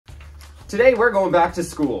Today we're going back to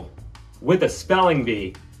school. With a spelling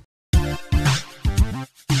bee.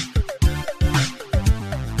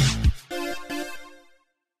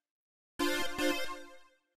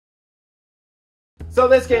 So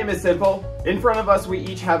this game is simple. In front of us we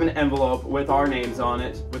each have an envelope with our names on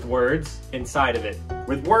it. With words inside of it.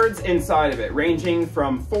 With words inside of it, ranging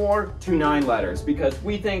from 4 to 9 letters, because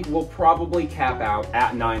we think we'll probably cap out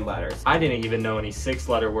at 9 letters. I didn't even know any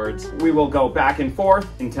 6-letter words. We will go back and forth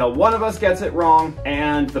until one of us gets it wrong,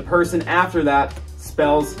 and the person after that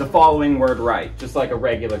spells the following word right, just like a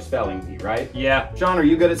regular spelling bee, right? Yeah. Sean, are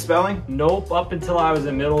you good at spelling? Nope, up until I was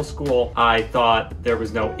in middle school, I thought there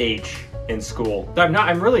was no H in school.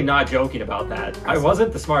 I'm really not joking about that. I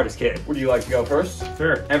wasn't the smartest kid. Would you like to go first?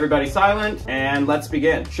 Sure. Everybody silent, and let's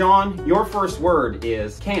begin. Sean, your first word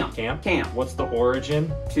is camp. Camp? Camp. What's the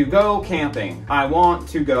origin? To go camping. I want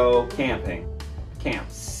to go camping. Camp.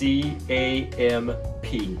 C-A-M-P.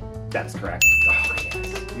 That's correct. Oh,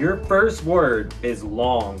 yes. Your first word is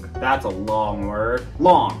long. That's a long word.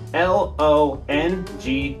 Long.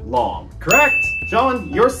 L-O-N-G, long. Correct. Sean,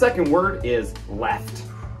 your second word is left.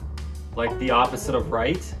 Like the opposite of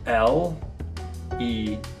right? L-E-F-T.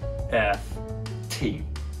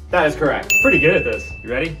 That is correct. Pretty good at this. You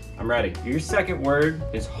ready? I'm ready. Your second word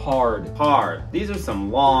is hard. Hard. These are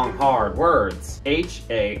some long, hard words.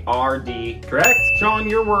 H-A-R-D. Correct? Sean,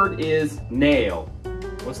 your word is nail.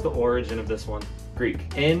 What's the origin of this one? Greek.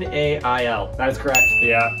 N-A-I-L. That is correct.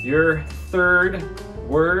 Yeah. Your third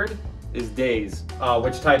word is days.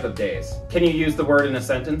 Which type of days? Can you use the word in a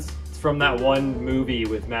sentence? It's from that one movie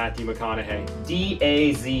with Matthew McConaughey.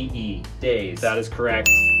 D-A-Z-E. Days. That is correct.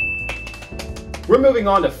 We're moving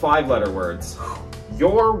on to 5-letter words.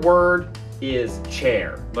 Your word is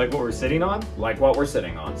chair. Like what we're sitting on? Like what we're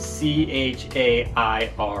sitting on.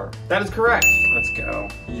 C-H-A-I-R. That is correct. Let's go.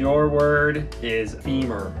 Your word is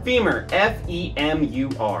femur. Femur.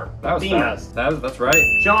 F-E-M-U-R. That was femur. fast. That's right.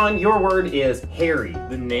 Sean, your word is hairy.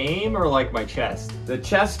 The name or like my chest? The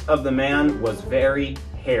chest of the man was very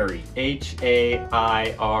hairy. H-A-I-R-Y.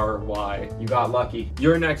 You got lucky.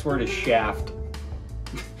 Your next word is shaft.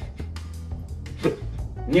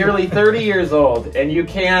 Nearly 30 years old, and you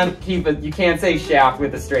can't say shaft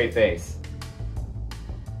with a straight face.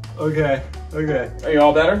 Okay. Are you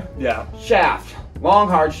all better? Yeah. Shaft. Long,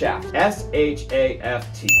 hard shaft.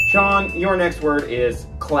 S-H-A-F-T. Sean, your next word is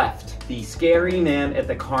cleft. The scary man at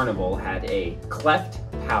the carnival had a cleft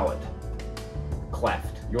palate.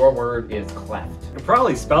 Cleft. Your word is cleft. I could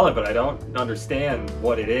probably spell it, but I don't understand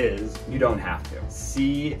what it is. You don't have to.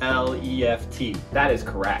 C-L-E-F-T. That is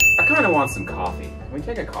correct. I kind of want some coffee. Can we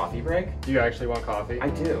take a coffee break? Do you actually want coffee?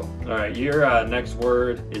 I do. All right, your next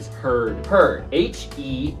word is herd. Herd.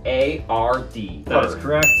 H-E-A-R-D. That is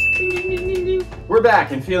correct. We're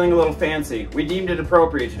back and feeling a little fancy. We deemed it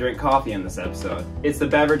appropriate to drink coffee in this episode. It's the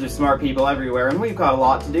beverage of smart people everywhere, and we've got a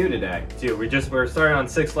lot to do today. Dude, we're starting on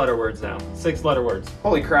 6-letter words now. 6-letter words.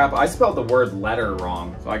 Holy crap, I spelled the word letter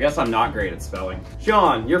wrong, so I guess I'm not great at spelling.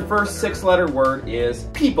 Sean, your first 6-letter word is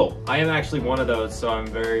people. I am actually one of those, so I'm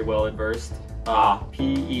very well adversed.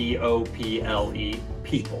 P-E-O-P-L-E.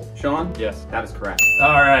 People. Sean? Yes. That is correct.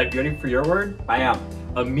 All right, you ready for your word? I am.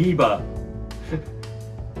 Amoeba.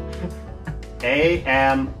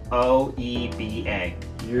 A-M-O-E-B-A.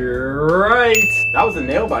 You're right. That was a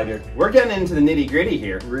nail biter. We're getting into the nitty gritty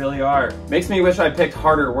here. Really are. Makes me wish I picked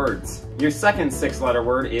harder words. Your second 6-letter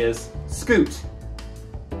word is scoot.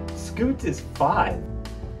 Scoot is 5.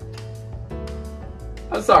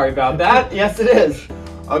 I'm sorry about that. Yes, it is.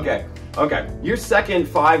 Okay. Your second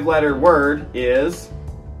 5-letter word is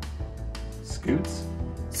Scoots?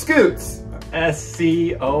 scoots.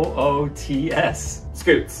 S-C-O-O-T-S.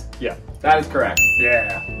 Scoots. Yeah. That is correct.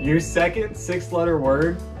 Yeah. Your second 6-letter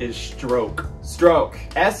word is stroke. Stroke.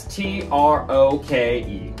 S-T-R-O-K-E.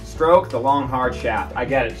 Stroke, the long, hard shaft. I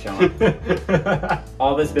get it, Sean.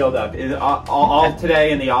 All this build-up. All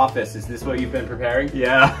today in the office. Is this what you've been preparing?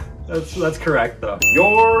 Yeah. That's correct, though.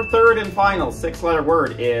 Your third and final 6-letter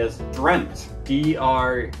word is dreamt.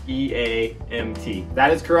 D-R-E-A-M-T.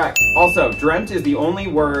 That is correct. Also, dreamt is the only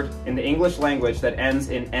word in the English language that ends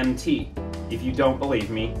in M-T. If you don't believe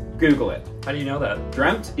me, Google it. How do you know that?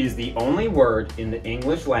 Dreamt is the only word in the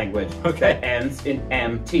English language Okay. that ends in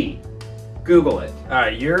M-T. Google it. All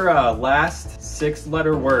right, your last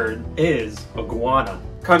 6-letter word is iguana.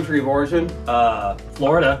 Country of origin?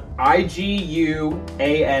 Florida.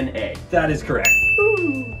 I-G-U-A-N-A. That is correct.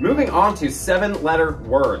 Moving on to 7-letter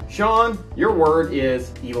word. Sean, your word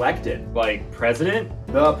is elected. Like president?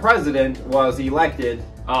 The president was elected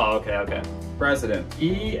Oh, okay. president.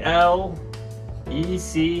 E-L-E-C-T-E-D.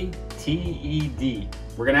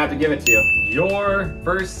 We're gonna have to give it to you. Your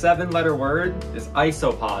first 7-letter word is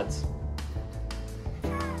isopods.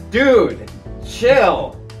 Dude,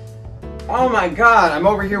 chill. Oh my god, I'm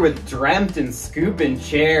over here with Dreamt and Scoop and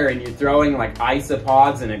Chair, and you're throwing like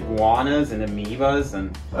isopods and iguanas and amoebas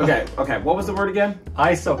and... Okay, what was the word again?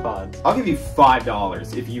 Isopods. I'll give you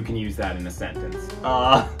 $5 if you can use that in a sentence.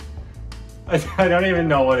 I don't even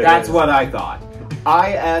know what it is. That's what I thought.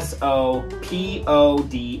 isopods.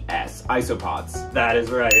 Isopods. That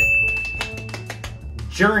is right.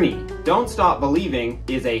 Journey. Don't Stop Believing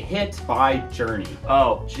is a hit by Journey.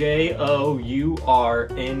 Oh, Journey.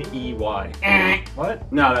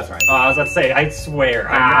 What? No, that's right. I was about to say, I swear.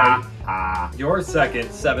 Your second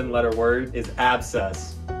 7-letter word is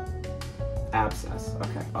abscess. Abscess.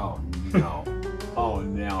 Okay. Oh no. Oh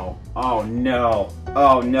no. Oh no.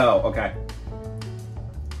 Oh no. Okay.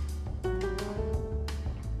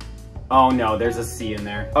 Oh no, there's a C in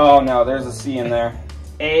there. Oh no, there's a C in there.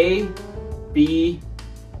 A B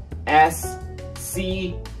S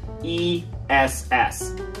C E S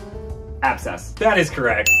S. Abscess. That is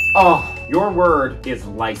correct. Oh, your word is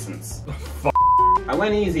license. I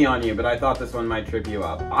went easy on you, but I thought this one might trip you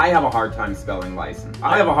up. I have a hard time spelling license.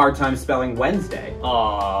 I have a hard time spelling Wednesday.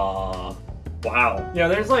 Wow. Yeah,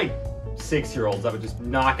 there's like 6-year-olds that would just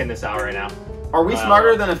knocking this out right now. Are we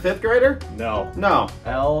smarter than a 5th grader? No. No.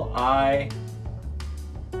 L-I-S-E-N-C-E?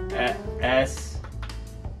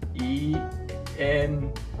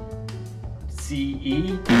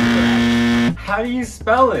 How do you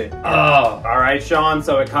spell it? Oh, all right, Sean,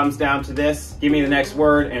 so it comes down to this. Give me the next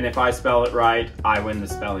word, and if I spell it right, I win the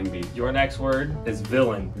spelling bee. Your next word is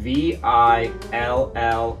villain. V-I-L-L-A-I-N.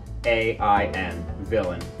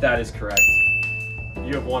 Villain. That is correct.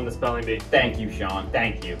 You have won the spelling bee. Thank you, Sean.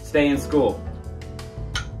 Thank you. Stay in school.